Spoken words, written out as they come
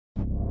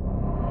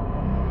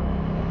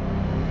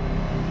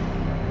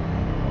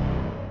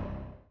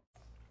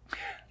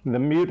The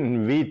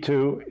MUTANT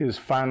V2 is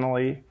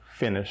finally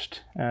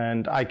finished,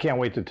 and I can't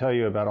wait to tell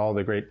you about all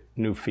the great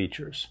new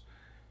features.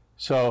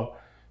 So,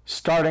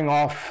 starting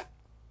off,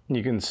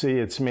 you can see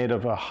it's made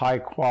of a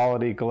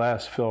high-quality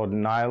glass-filled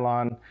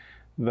nylon.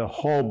 The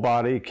whole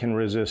body can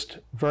resist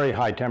very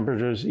high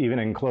temperatures, even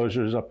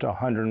enclosures up to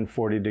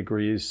 140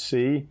 degrees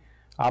C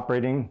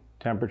operating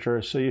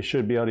temperature, so you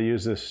should be able to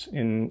use this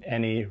in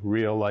any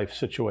real-life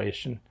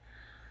situation.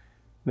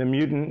 The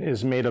MUTANT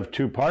is made of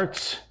two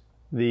parts: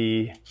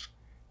 the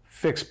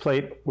fixed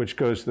plate, which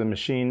goes to the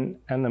machine,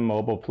 and the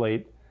mobile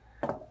plate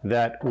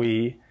that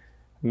we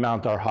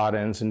mount our hot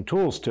ends and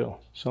tools to.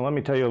 So let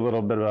me tell you a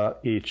little bit about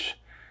each.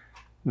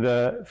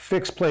 The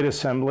fixed plate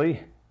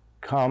assembly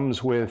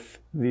comes with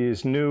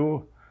these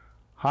new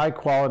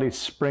high-quality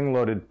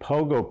spring-loaded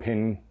pogo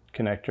pin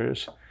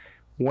connectors.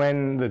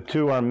 When the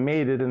two are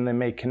mated and they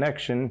make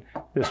connection,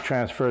 this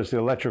transfers the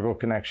electrical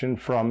connection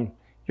from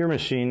your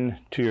machine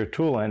to your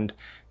tool end.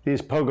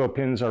 These pogo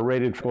pins are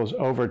rated for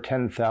over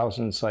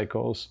 10,000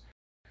 cycles,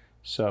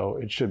 so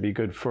it should be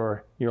good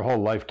for your whole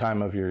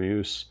lifetime of your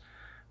use.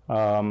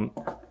 The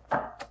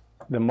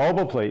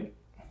mobile plate,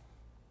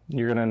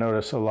 you're going to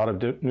notice a lot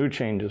of new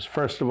changes.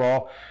 First of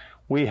all,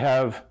 we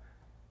have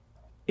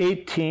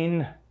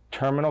 18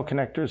 terminal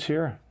connectors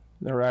here.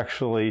 They're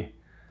actually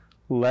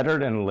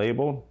lettered and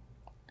labeled.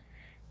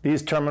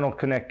 These terminal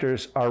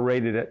connectors are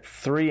rated at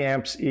 3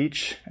 amps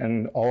each,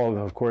 and all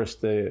of course,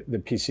 the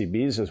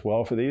PCBs as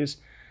well for these.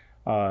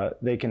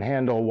 They can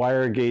handle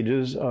wire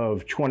gauges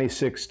of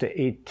 26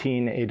 to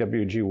 18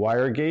 AWG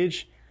wire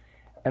gauge.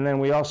 And then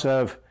we also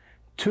have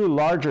two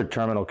larger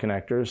terminal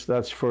connectors.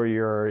 That's for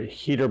your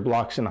heater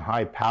blocks and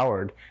high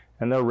powered,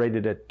 and they're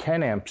rated at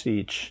 10 amps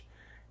each.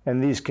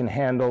 And these can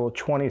handle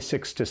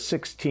 26 to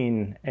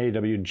 16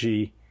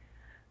 AWG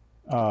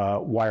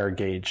wire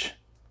gauge.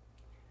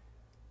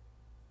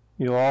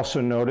 You'll also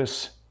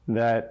notice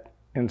that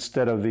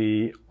instead of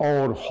the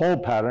old hole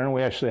pattern,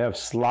 we actually have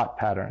slot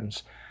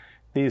patterns.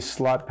 These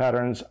slot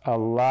patterns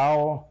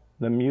allow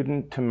the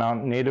MUTANT to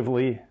mount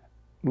natively,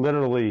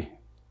 literally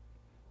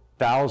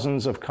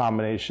thousands of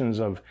combinations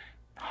of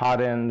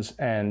hot ends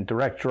and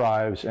direct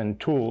drives and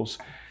tools.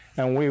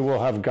 And we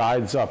will have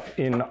guides up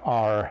in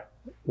our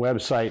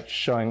website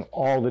showing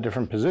all the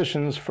different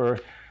positions for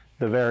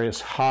the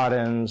various hot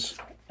ends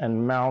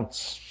and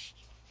mounts.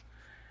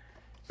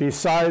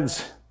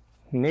 Besides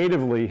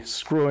natively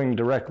screwing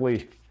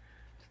directly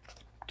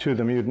to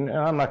the MUTANT, and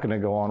I'm not going to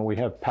go on, we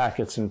have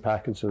packets and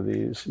packets of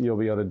these. You'll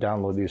be able to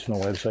download these from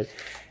the website.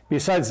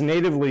 Besides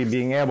natively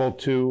being able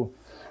to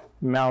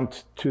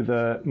mount to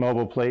the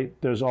mobile plate,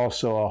 there's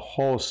also a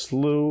whole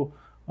slew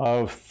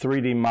of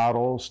 3D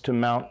models to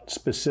mount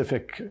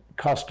specific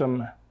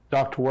custom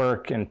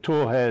ductwork and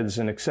tool heads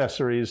and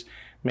accessories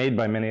made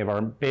by many of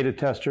our beta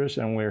testers,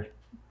 and we're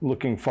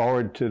looking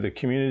forward to the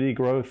community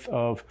growth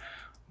of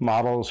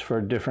models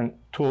for different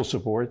tool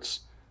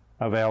supports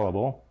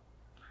available.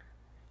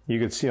 You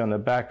can see on the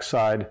back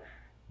side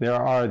there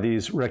are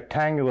these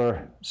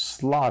rectangular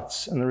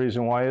slots, and the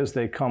reason why is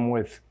they come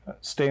with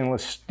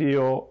stainless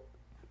steel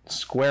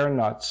square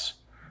nuts,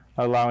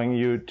 allowing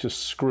you to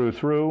screw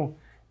through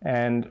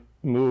and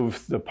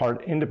move the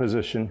part into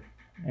position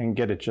and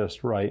get it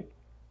just right.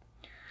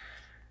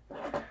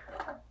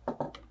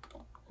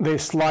 They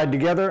slide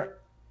together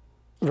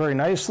very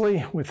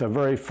nicely with a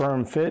very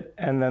firm fit,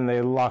 and then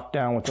they lock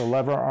down with the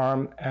lever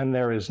arm, and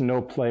there is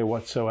no play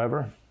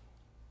whatsoever.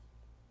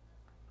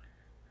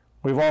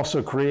 We've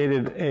also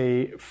created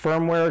a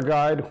firmware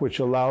guide which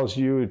allows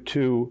you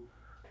to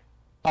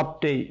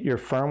update your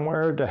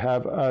firmware to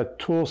have a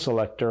tool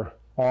selector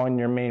on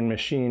your main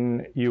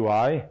machine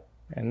UI,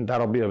 and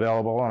that'll be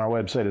available on our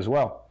website as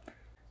well.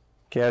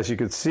 Okay, as you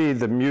can see,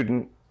 the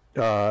MUTANT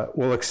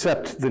will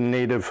accept the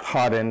native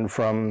hot end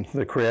from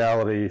the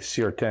Creality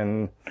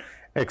CR10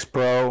 X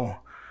Pro,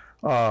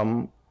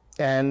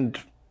 and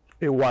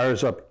it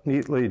wires up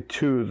neatly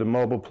to the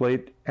mobile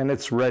plate, and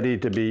it's ready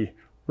to be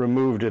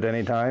removed at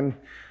any time.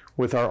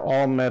 With our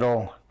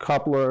all-metal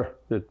coupler,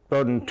 the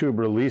Bowden tube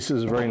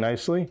releases very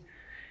nicely,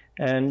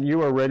 and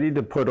you are ready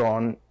to put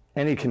on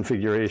any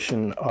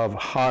configuration of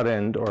hot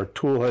end or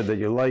tool head that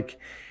you like.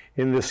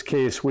 In this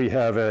case, we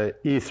have a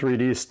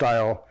E3D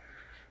style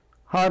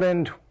hot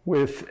end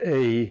with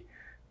a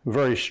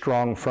very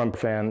strong front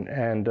fan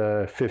and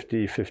a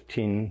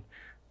 50-15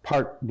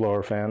 part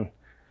blower fan,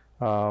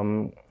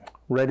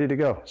 ready to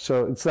go.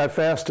 So it's that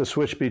fast to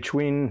switch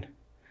between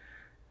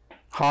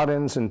hot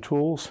ends and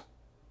tools.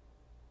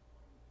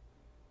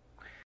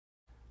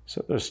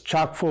 So there's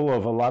chock full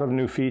of a lot of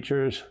new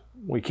features.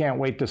 We can't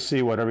wait to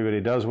see what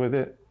everybody does with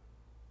it.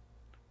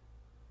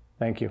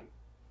 Thank you.